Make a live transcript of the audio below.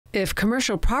If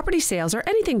commercial property sales are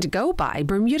anything to go by,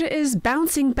 Bermuda is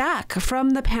bouncing back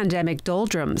from the pandemic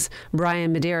doldrums.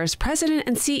 Brian Madeiros, president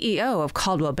and CEO of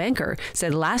Coldwell Banker,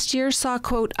 said last year saw,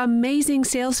 quote, amazing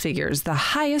sales figures, the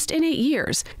highest in 8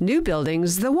 years. New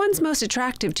buildings, the ones most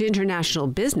attractive to international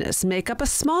business, make up a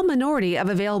small minority of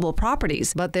available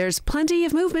properties, but there's plenty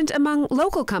of movement among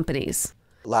local companies.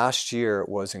 Last year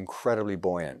was incredibly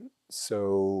buoyant.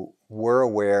 So we're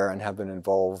aware and have been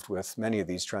involved with many of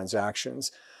these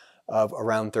transactions of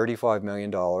around $35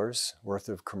 million worth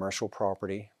of commercial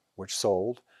property which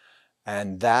sold.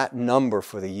 And that number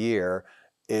for the year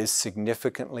is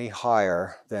significantly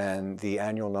higher than the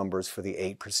annual numbers for the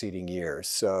 8 preceding years.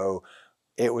 So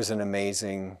it was an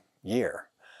amazing year.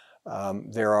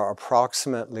 There are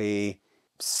approximately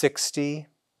 60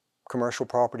 commercial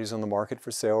properties on the market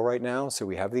for sale right now. So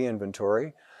we have the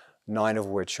inventory, 9 of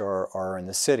which are in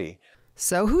the city.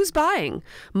 So who's buying?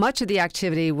 Much of the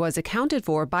activity was accounted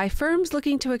for by firms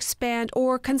looking to expand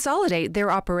or consolidate their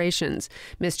operations.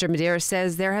 Mr. Madeiros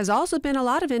says there has also been a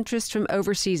lot of interest from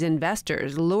overseas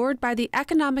investors lured by the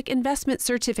Economic Investment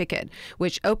Certificate,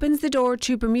 which opens the door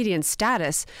to Bermudian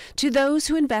status to those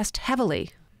who invest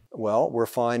heavily. Well, we're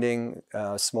finding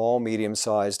small,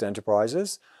 medium-sized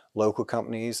enterprises. Local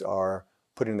companies are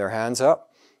putting their hands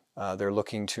up. They're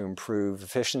looking to improve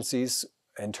efficiencies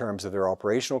in terms of their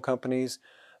operational companies.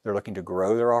 They're looking to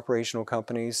grow their operational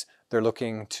companies. They're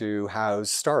looking to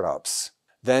house startups.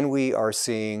 Then we are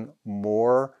seeing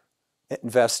more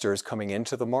investors coming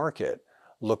into the market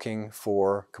looking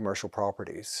for commercial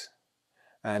properties.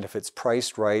 And if it's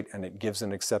priced right and it gives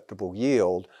an acceptable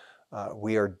yield,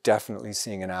 we are definitely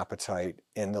seeing an appetite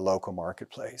in the local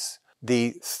marketplace.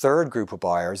 The third group of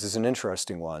buyers is an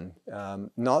interesting one.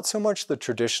 Not so much the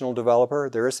traditional developer.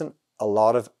 There isn't a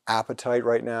lot of appetite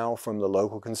right now from the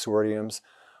local consortiums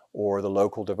or the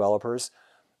local developers.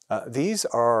 These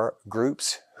are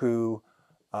groups who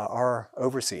are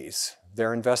overseas.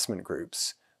 They're investment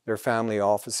groups, they're family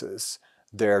offices,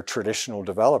 they're traditional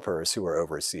developers who are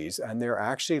overseas, and they're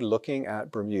actually looking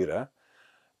at Bermuda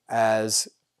as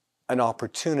an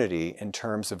opportunity in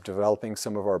terms of developing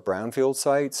some of our brownfield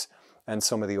sites and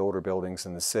some of the older buildings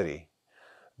in the city.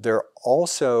 They're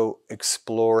also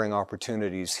exploring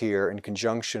opportunities here in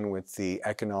conjunction with the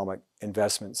Economic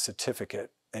Investment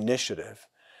Certificate initiative.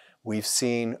 We've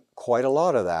seen quite a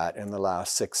lot of that in the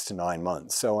last 6 to 9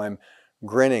 months. So I'm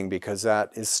grinning because that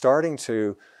is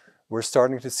we're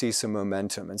starting to see some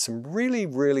momentum and some really,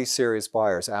 really serious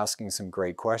buyers asking some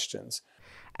great questions.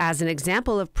 As an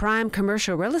example of prime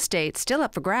commercial real estate still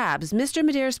up for grabs, Mr.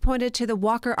 Madeiros pointed to the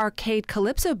Walker Arcade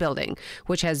Calypso building,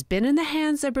 which has been in the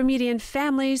hands of Bermudian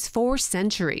families for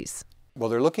centuries. Well,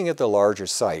 they're looking at the larger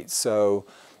sites. So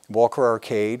Walker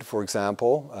Arcade, for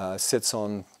example, sits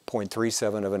on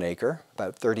 0.37 of an acre,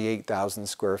 about 38,000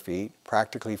 square feet,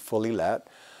 practically fully let.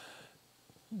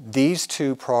 These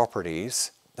two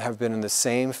properties have been in the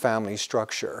same family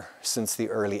structure since the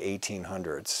early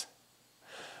 1800s.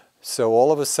 So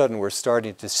all of a sudden we're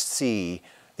starting to see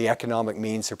the economic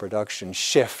means of production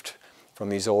shift from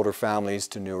these older families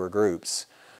to newer groups.